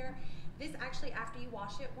out there. This actually, after you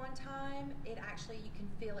wash it one time, you can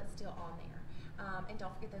feel it still on there. And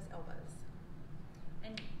don't forget those elbows.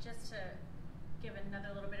 And just to give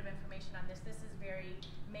another little bit of information on this, this is very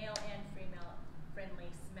male and female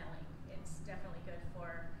friendly smelling. It's definitely good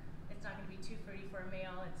for, it's not going to be too fruity for a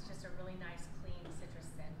male. It's just a really nice, clean citrus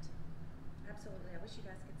scent. Absolutely. I wish you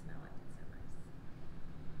guys could smell it. It's so nice.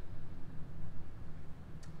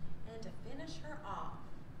 And to finish her off,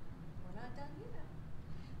 we're not done yet.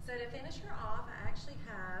 So to finish her off, I actually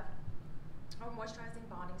have our moisturizing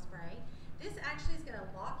bonding spray. This actually is going to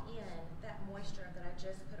lock in that moisture that I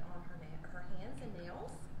just put on her hands and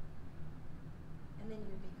nails, and then you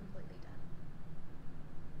would be completely done.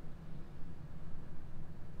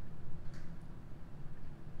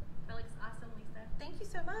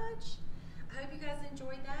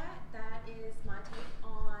 enjoyed that. That is my take